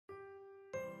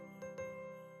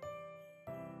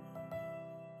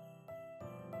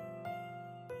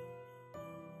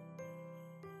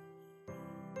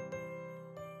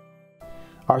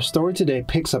Our story today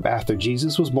picks up after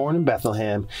Jesus was born in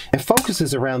Bethlehem and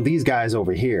focuses around these guys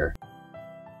over here.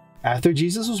 After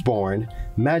Jesus was born,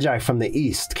 Magi from the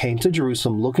east came to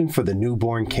Jerusalem looking for the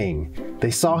newborn king.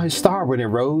 They saw his star when it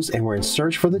rose and were in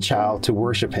search for the child to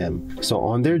worship him. So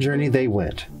on their journey they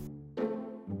went.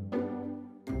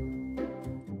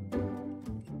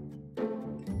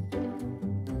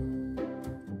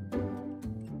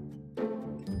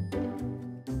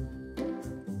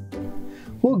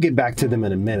 We'll get back to them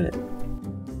in a minute.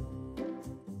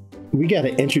 We got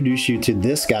to introduce you to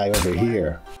this guy over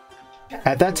here.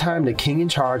 At that time, the king in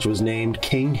charge was named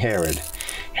King Herod.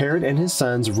 Herod and his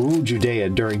sons ruled Judea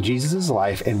during Jesus'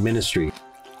 life and ministry.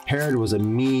 Herod was a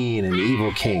mean and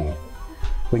evil king.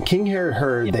 When King Herod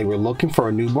heard they were looking for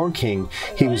a newborn king,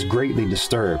 he was greatly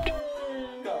disturbed.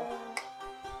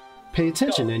 Pay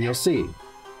attention and you'll see.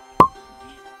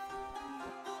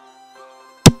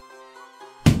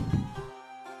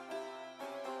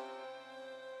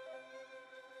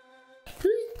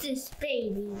 Who's this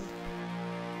baby?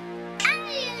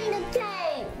 I am the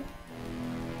king.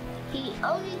 The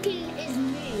only king is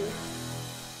me.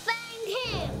 Find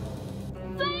him!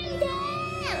 Find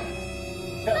him!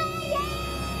 Find him!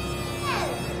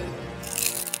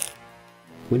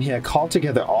 When he had called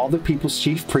together all the people's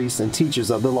chief priests and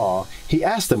teachers of the law, he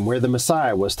asked them where the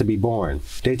Messiah was to be born.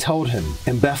 They told him,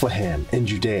 in Bethlehem, in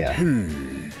Judea.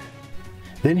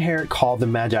 Then Herod called the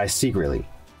Magi secretly.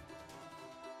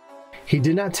 He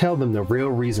did not tell them the real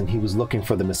reason he was looking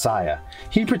for the Messiah.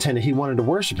 He pretended he wanted to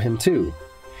worship him too.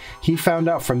 He found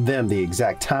out from them the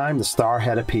exact time the star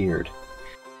had appeared.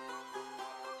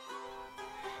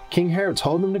 King Herod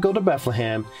told them to go to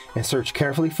Bethlehem and search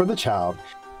carefully for the child,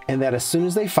 and that as soon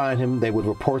as they find him, they would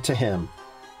report to him.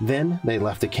 Then they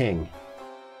left the king.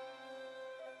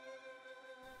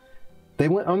 They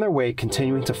went on their way,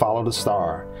 continuing to follow the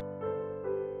star.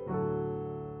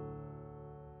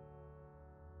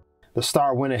 The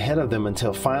star went ahead of them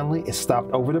until finally it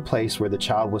stopped over the place where the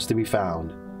child was to be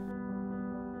found.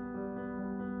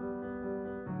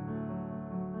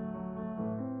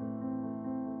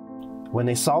 When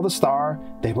they saw the star,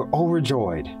 they were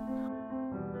overjoyed.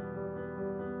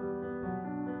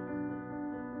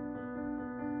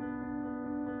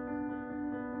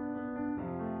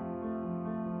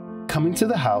 Coming to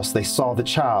the house, they saw the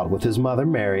child with his mother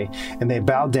Mary, and they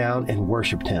bowed down and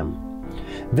worshipped him.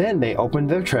 Then they opened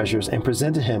their treasures and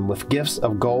presented him with gifts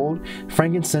of gold,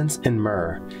 frankincense, and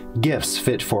myrrh, gifts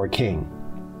fit for a king.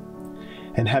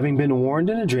 And having been warned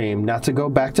in a dream not to go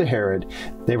back to Herod,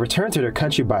 they returned to their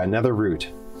country by another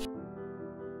route.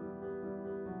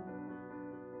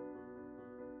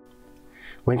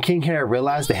 When King Herod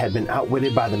realized they had been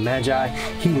outwitted by the Magi,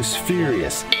 he was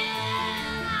furious.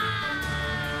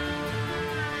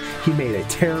 He made a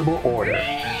terrible order.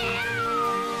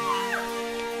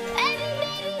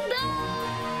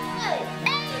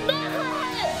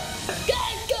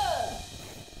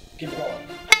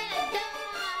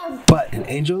 But an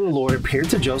angel of the Lord appeared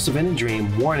to Joseph in a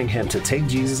dream, warning him to take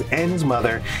Jesus and his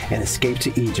mother and escape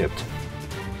to Egypt.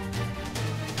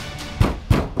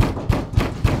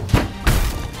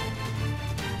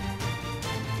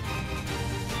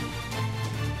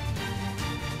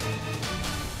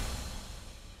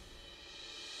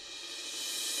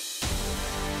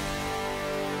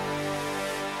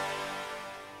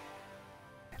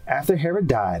 After Herod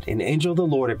died, an angel of the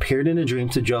Lord appeared in a dream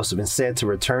to Joseph and said to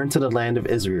return to the land of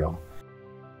Israel.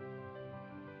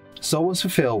 So was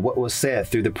fulfilled what was said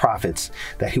through the prophets,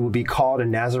 that he would be called a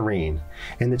Nazarene.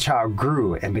 And the child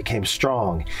grew and became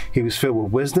strong. He was filled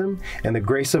with wisdom, and the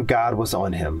grace of God was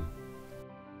on him.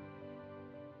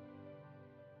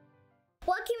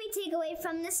 What can we take away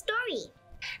from this story?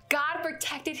 God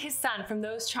protected his son from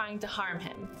those trying to harm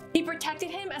him. He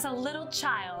protected him as a little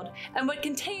child and would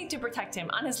continue to protect him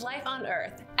on his life on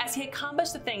earth as he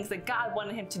accomplished the things that God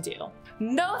wanted him to do.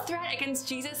 No threat against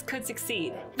Jesus could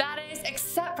succeed. That is,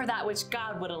 except for that which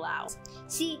God would allow.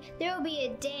 See, there will be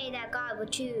a day that God will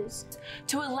choose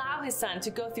to allow his son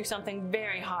to go through something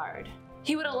very hard.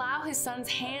 He would allow his son's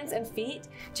hands and feet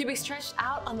to be stretched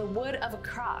out on the wood of a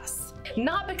cross.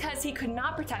 Not because he could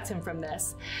not protect him from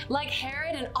this. Like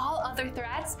Herod and all other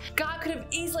threats, God could have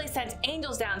easily sent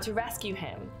angels down to rescue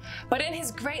him. But in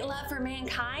his great love for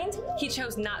mankind, he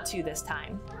chose not to this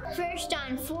time. 1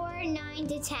 John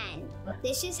 4:9-10.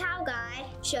 This is how God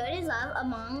showed his love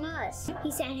among us. He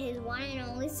sent his one and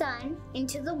only Son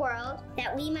into the world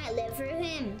that we might live through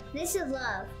him. This is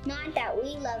love, not that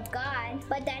we loved God,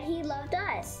 but that he loved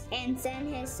us and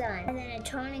sent his Son as an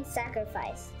atoning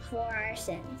sacrifice for our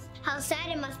sins. How sad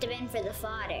it must have been for the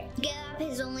Father to give up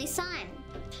his only Son.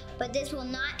 but this will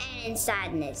not end in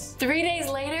sadness. 3 days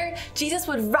later, Jesus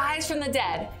would rise from the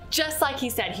dead, just like he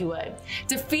said he would,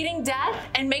 defeating death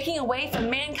and making a way for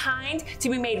mankind to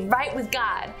be made right with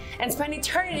God and spend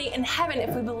eternity in heaven if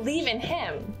we believe in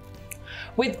him,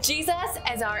 with Jesus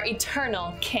as our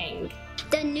eternal King.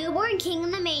 The newborn king in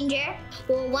the manger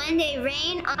will one day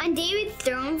reign on David's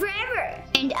throne forever,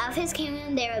 and of his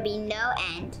kingdom there will be no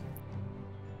end.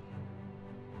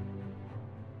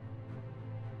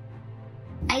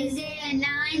 Isaiah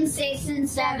 9, 6 and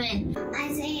 7.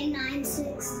 Isaiah 9,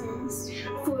 6 says,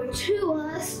 "For to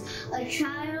us a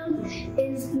child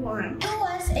is born. To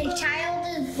us a child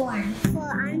is born.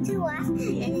 For unto us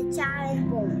a child is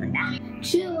born.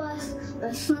 To us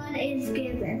a son is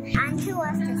given. Unto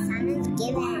us a son is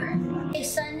given. A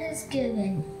son is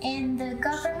given, and the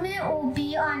government will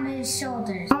be on his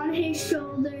shoulders. On his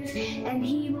shoulders, and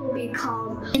he will be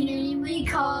called. And he will be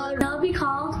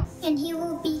called. And he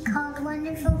will be called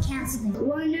Wonderful Counselor.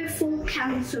 Wonderful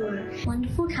Counselor.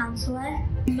 Wonderful Counselor.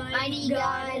 Mighty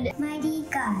God. Mighty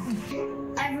God.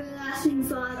 Everlasting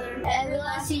Father.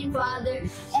 Everlasting Father.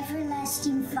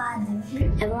 Everlasting Father.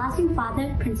 Everlasting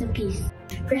Father. Prince of Peace.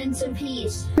 Prince of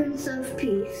Peace. Prince of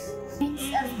Peace. Prince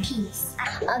of Peace.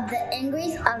 Of the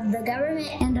increase of the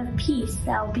government and of peace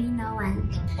there will be no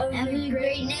end. Of the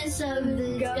greatness of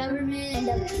the government and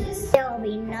of peace there will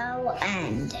be no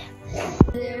end.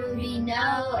 There will be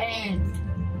no end.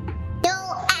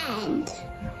 No end.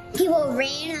 He will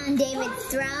reign on David's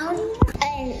throne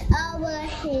and over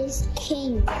his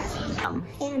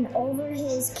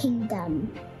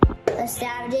kingdom.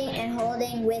 Establishing and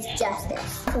holding with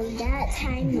justice. From that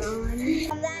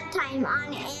time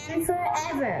on and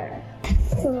forever.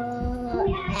 Forever.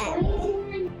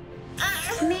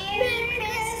 Merry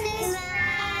Christmas.